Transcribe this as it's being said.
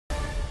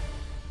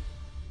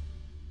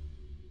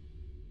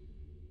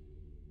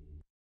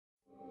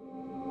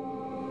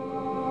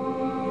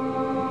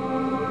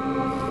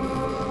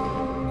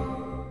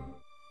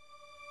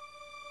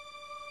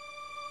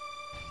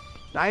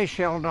They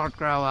shall not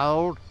grow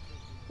old,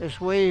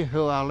 as we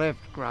who are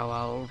left grow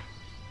old.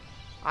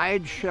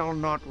 Age shall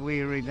not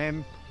weary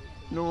them,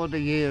 nor the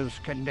years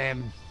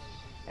condemn.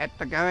 At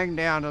the going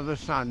down of the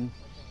sun,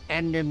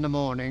 and in the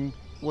morning,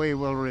 we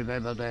will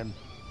remember them.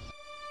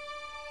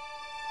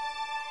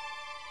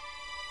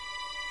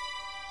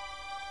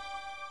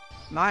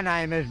 My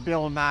name is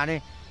Bill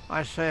Marnie.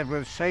 I serve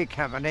with C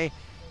Company,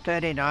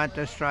 39th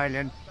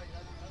Australian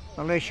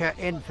Militia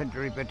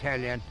Infantry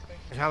Battalion.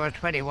 I was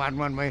 21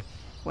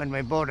 when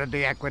we boarded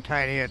the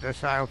Aquitania to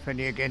sail for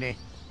New Guinea.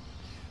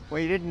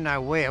 We didn't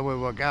know where we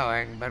were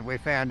going, but we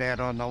found out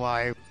on the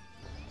way.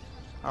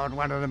 I was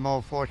one of the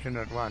more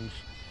fortunate ones.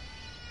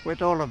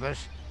 With all of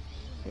us,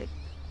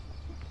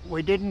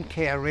 we didn't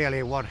care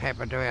really what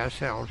happened to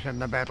ourselves in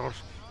the battles.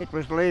 It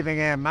was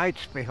leaving our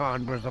mates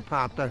behind was the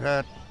part that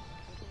hurt.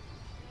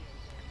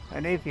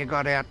 And if you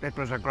got out, it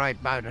was a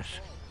great bonus.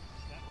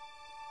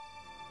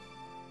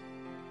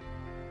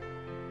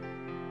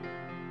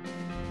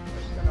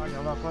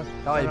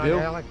 How are you,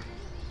 Bill?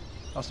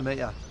 Nice to meet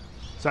you.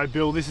 So,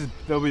 Bill,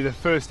 there'll be the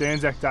first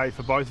ANZAC day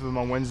for both of them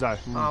on Wednesday.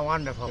 Oh,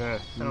 wonderful. Yeah.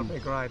 That'll be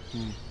great.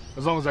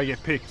 As long as they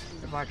get picked.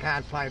 If I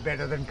can't play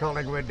better than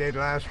Collingwood did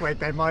last week,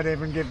 they might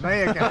even give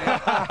me a go.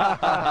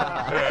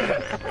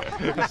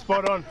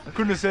 Spot on.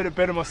 Couldn't have said it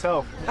better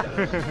myself.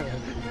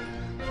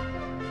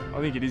 I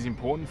think it is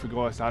important for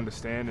guys to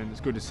understand, and it's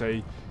good to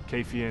see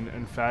Keefe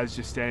and Faz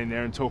just standing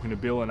there and talking to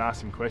Bill and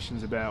asking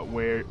questions about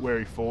where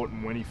he fought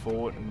and when he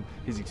fought and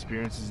his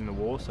experiences in the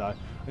war. So I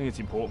think it's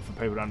important for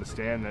people to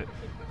understand that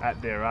at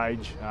their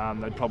age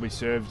they'd probably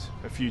served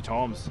a few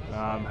times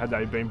had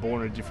they been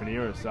born in a different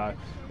era. So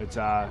it's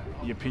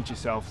you pinch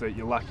yourself that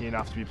you're lucky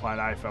enough to be playing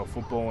AFL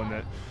football and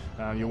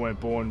that you weren't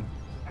born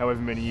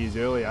however many years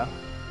earlier.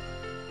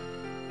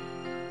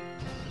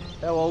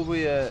 How old were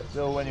you,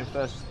 Bill, when you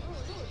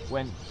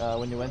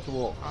went to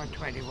war? I'm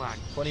 21.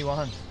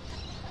 21.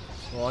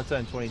 Well, I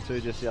turned 22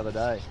 just the other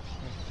day.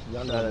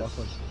 Young, so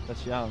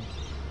that's young.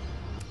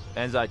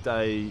 Anzac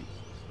Day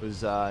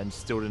was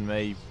instilled in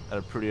me at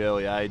a pretty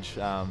early age.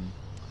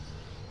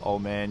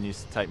 Old man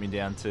used to take me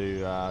down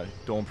to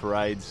dawn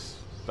parades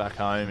back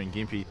home in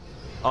Gympie.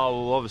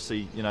 Oh, well,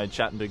 obviously, you know,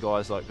 chatting to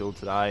guys like Bill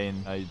today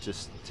and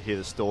just to hear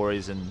the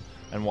stories and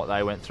what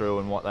they went through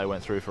and what they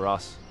went through for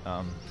us,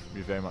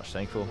 we're very much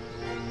thankful.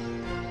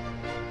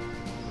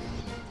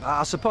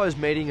 I suppose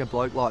meeting a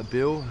bloke like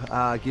Bill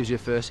gives you a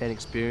first-hand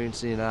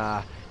experience in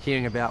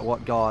hearing about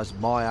what guys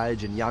my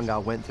age and younger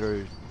went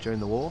through during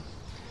the war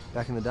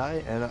back in the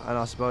day, and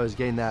I suppose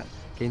getting that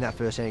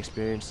first-hand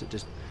experience, it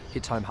just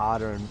hits home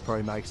harder and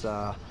probably makes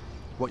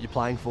what you're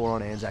playing for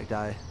on Anzac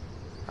Day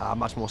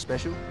much more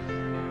special.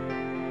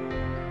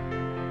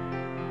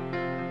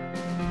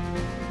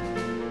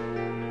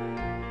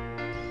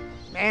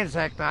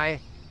 Anzac Day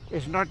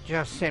is not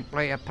just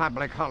simply a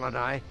public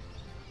holiday.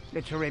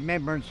 It's a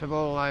remembrance of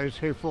all those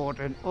who fought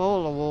in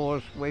all the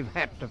wars we've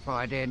had to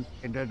fight in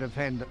and to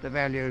defend the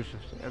values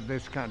of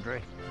this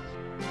country.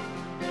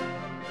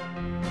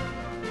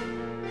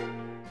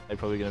 They're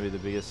probably going to be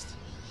the biggest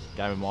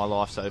game of my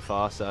life so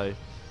far, so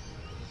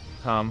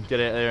get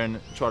out there and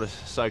try to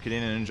soak it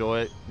in and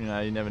enjoy it. You know,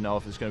 you never know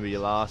if it's going to be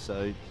your last,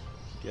 so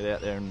get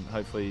out there and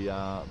hopefully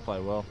play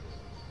well.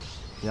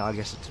 You know, I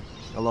guess it's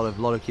a lot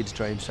of kids'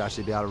 dreams to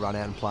actually be able to run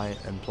out and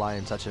play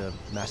in such a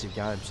massive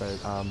game. So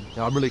you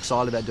know, I'm really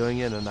excited about doing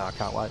it, and I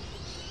can't wait.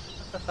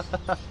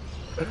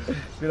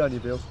 Good on you,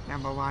 Bill.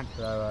 Number one.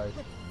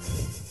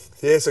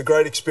 Yes, a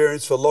great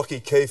experience for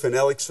Lockie, Keefe and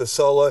Alex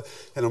Fasolo,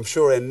 and I'm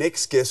sure our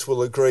next guest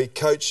will agree.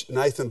 Coach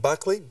Nathan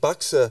Buckley.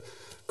 Bucks, a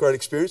great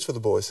experience for the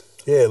boys.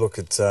 Yeah, look,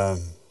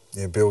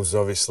 Bill's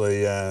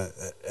obviously had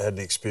an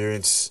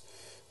experience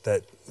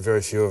that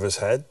very few of us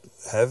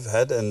have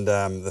had, and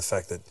the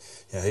fact that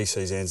he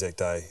sees Anzac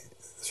Day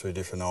through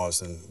different eyes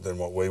than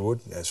what we would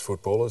as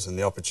footballers, and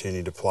the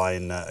opportunity to play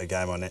in a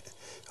game on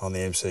the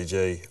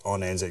MCG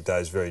on Anzac Day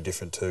is very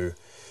different to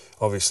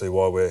obviously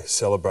why we're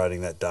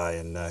celebrating that day,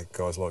 and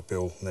guys like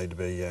Bill need to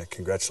be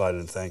congratulated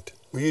and thanked.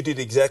 Well, you did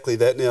exactly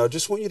that. Now, I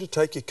just want you to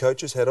take your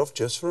coach's hat off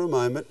just for a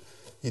moment.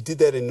 You did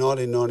that in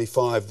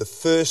 1995, the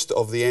first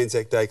of the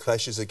Anzac Day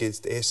clashes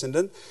against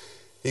Essendon.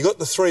 You got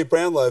the 3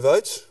 Brownlow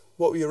votes.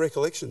 What were your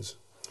recollections?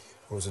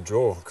 It was a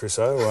draw,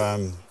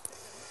 Chriso.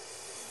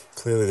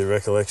 Clearly the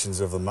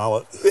recollections of the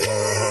mullet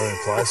are in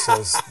place. I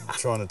was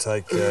trying to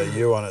take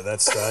you on at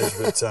that stage,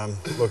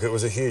 but look, it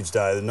was a huge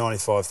day. The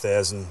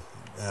 95,000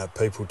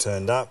 people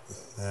turned up.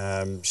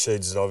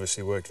 Sheeds had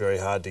obviously worked very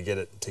hard to get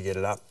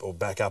it up or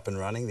back up and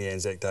running, the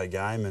Anzac Day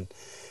game, and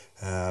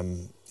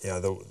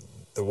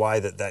the way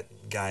that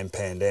game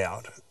panned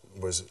out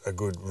was a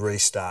good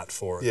restart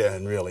for it. Yeah.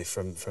 And really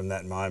from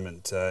that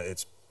moment,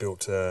 it's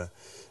built a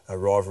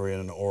rivalry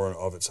and an aura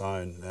of its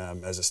own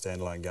as a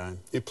standalone game.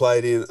 You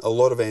played in a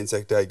lot of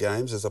Anzac Day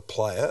games as a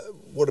player.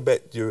 What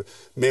about your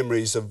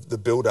memories of the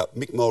build-up?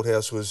 Mick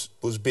Malthouse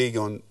was big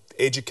on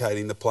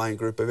educating the playing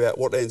group about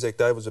what Anzac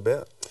Day was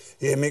about.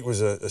 Yeah, Mick was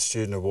a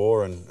student of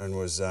war and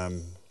was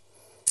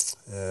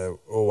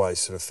always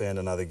sort of found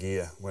another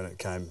gear when it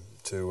came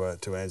to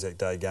Anzac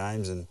Day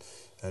games, and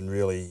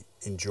really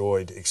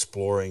enjoyed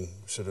exploring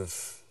sort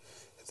of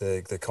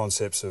the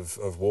concepts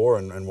of war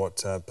and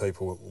what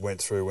people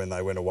went through when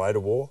they went away to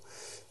war.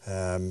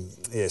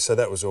 Yeah, so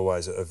that was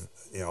always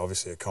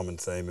obviously a common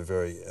theme, a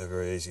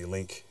very easy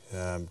link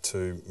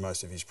to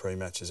most of his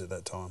pre-matches at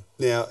that time.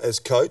 Now, as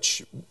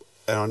coach,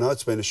 and I know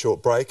it's been a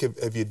short break,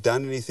 have you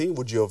done anything?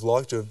 Would you have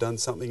liked to have done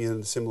something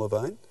in a similar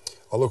vein?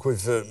 Oh, look,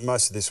 we've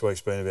most of this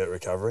week's been about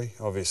recovery.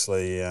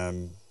 Obviously,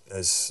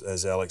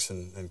 as Alex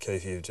and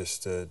Keith have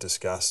just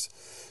discussed,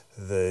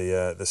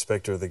 the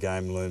spectre of the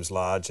game looms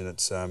large, and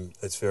it's an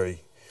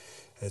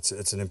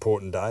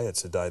important day.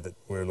 It's a day that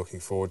we're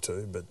looking forward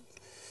to, but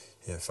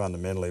yeah,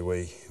 fundamentally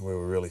we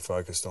were really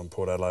focused on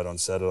Port Adelaide on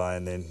Saturday,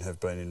 and then have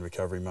been in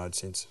recovery mode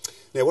since.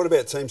 Now, what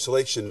about team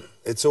selection?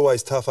 It's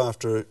always tough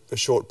after a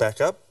short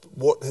backup.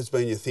 What has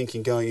been your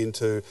thinking going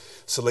into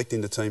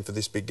selecting the team for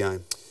this big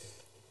game?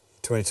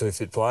 22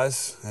 fit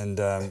players, and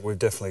we've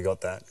definitely got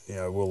that. You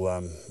know, we'll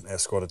our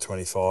squad of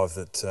 25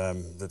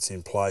 that's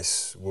in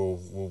place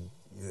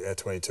our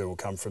 22 will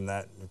come from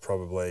that. We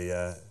probably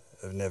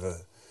have never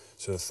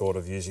sort of thought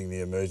of using the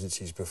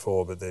emergencies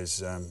before, but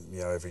there's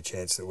every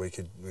chance that we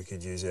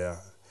could use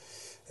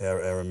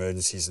our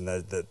emergencies, and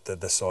that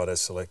the side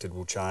as selected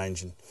will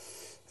change. And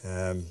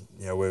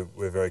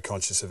we're very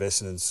conscious of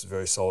Essendon's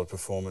very solid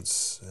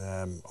performance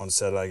on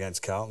Saturday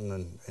against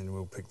Carlton, and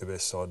we'll pick the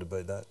best side to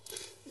beat that.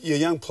 Your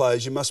young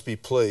players, you must be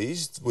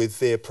pleased with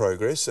their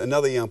progress.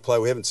 Another young player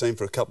we haven't seen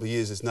for a couple of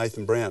years is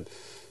Nathan Brown.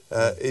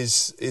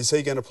 Is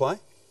he going to play?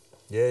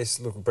 Yes,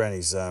 look,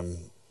 Brownie's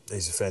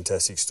he's a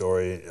fantastic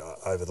story.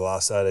 Over the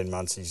last 18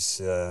 months,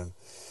 he's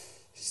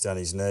done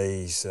his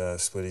knee, he's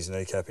split his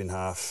kneecap in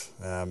half.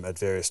 At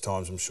various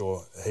times, I'm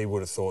sure he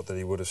would have thought that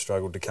he would have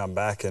struggled to come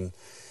back, and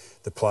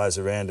the players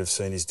around have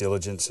seen his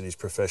diligence and his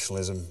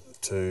professionalism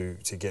to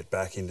get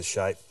back into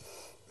shape.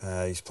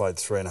 He's played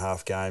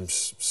 3.5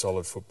 games,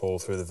 solid football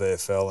through the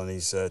VFL, and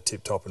he's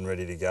tip-top and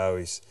ready to go.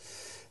 He's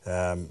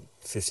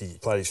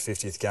played his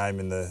 50th game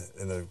in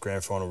the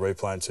grand final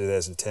replay in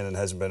 2010 and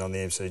hasn't been on the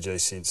MCG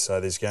since. So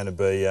there's going to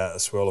be a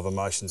swirl of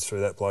emotions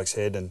through that bloke's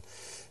head,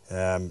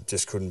 and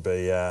just couldn't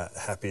be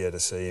happier to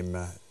see him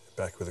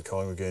back with the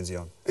Collingwood Guernsey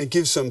on. And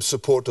give some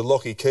support to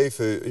Lockie Keefe,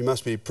 who you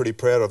must be pretty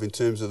proud of in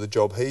terms of the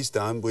job he's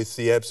done with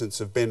the absence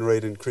of Ben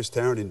Reid and Chris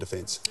Tarrant in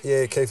defence.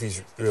 Yeah,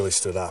 Keefe's really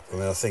stood up. I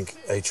mean, I think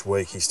each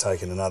week he's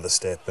taken another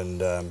step,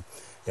 and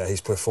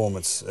his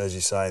performance, as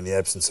you say, in the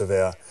absence of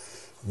our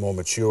more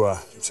mature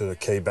sort of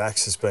key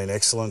backs has been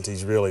excellent.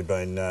 He's really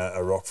been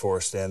a rock for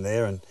us down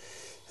there, and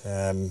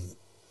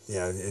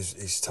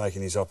he's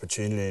taken his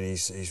opportunity, and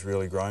he's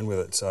really grown with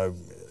it. So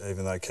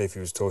even though Keefe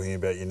was talking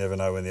about you never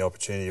know when the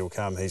opportunity will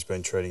come, he's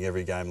been treating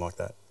every game like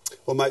that.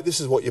 Well, mate, this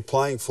is what you're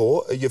playing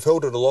for. You've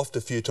held it aloft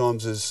a few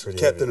times as pretty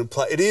captain heavy. And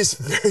play. It is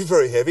very,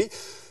 very heavy.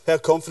 How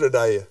confident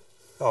are you?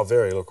 Oh,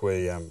 very. Look,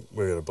 we've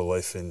got a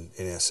belief in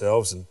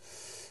ourselves, and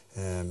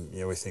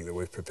we think that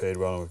we've prepared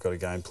well, and we've got a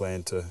game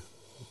plan to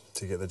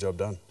get the job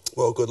done.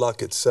 Well, good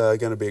luck. It's going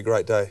to be a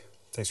great day.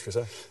 Thanks, Chris.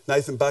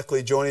 Nathan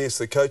Buckley joining us,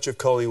 the coach of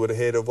Collingwood,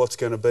 ahead of what's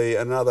going to be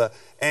another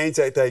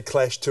Anzac Day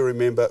clash to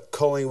remember,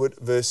 Collingwood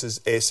versus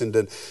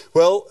Essendon.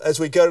 Well, as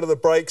we go to the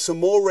break,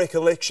 some more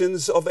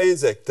recollections of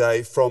Anzac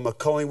Day from a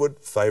Collingwood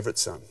favourite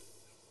son.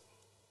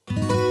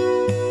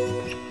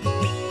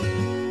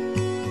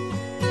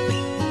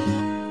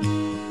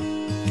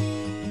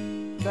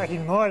 Back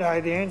in my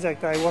day, the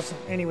Anzac Day wasn't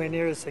anywhere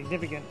near as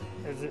significant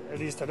as it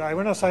is today.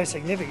 When I say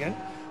significant,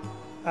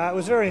 it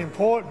was very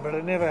important, but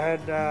it never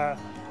had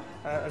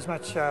as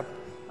much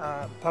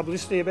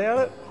publicity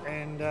about it,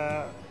 and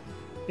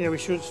we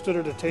stood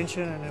at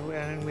attention,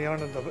 and we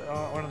honoured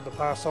the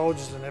past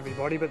soldiers and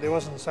everybody, but there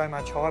wasn't so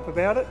much hype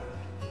about it.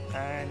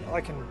 And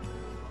I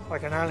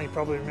can only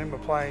probably remember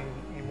playing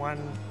in one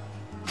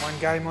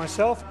game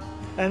myself,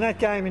 and that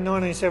game in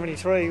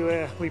 1973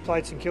 where we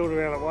played St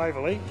Kilda out at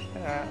Waverley.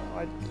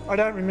 I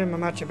don't remember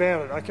much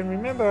about it. I can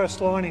remember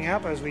us lining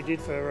up as we did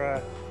for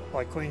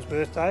like Queen's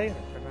birthday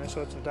and those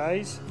sorts of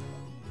days.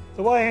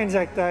 The way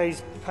Anzac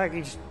Day's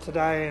packaged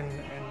today and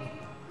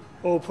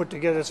all put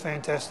together is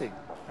fantastic.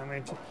 I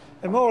mean,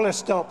 it more or less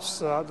stops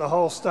the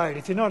whole state.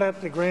 If you're not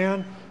at the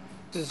ground,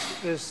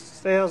 there's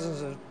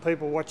thousands of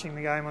people watching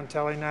the game on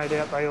telly, no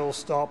doubt they all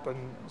stop,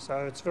 and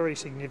so it's very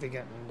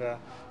significant, and it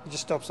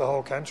just stops the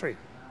whole country.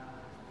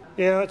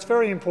 Yeah, it's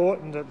very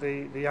important that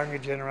the younger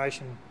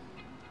generation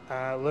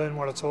learn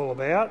what it's all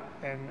about,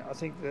 and I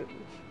think that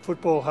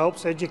football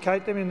helps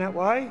educate them in that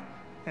way,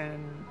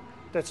 and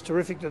that's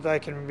terrific that they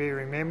can be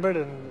remembered,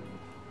 and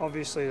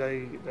obviously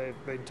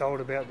they've been told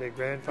about their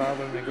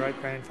grandfather and their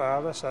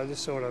great-grandfather, so this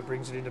sort of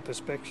brings it into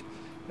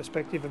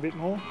perspective a bit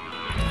more.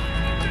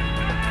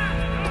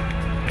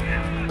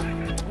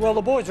 Well,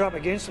 the boys are up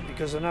against it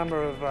because a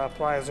number of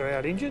players are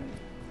out injured.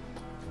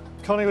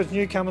 Collingwood's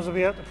newcomers will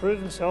be out to prove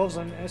themselves,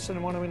 and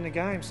Essendon want to win the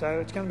game, so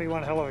it's going to be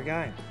one hell of a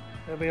game.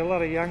 There'll be a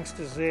lot of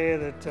youngsters there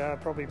that are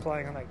probably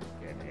playing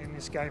in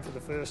this game for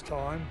the first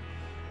time.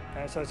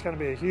 So it's going to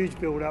be a huge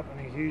build-up and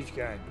a huge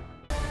game.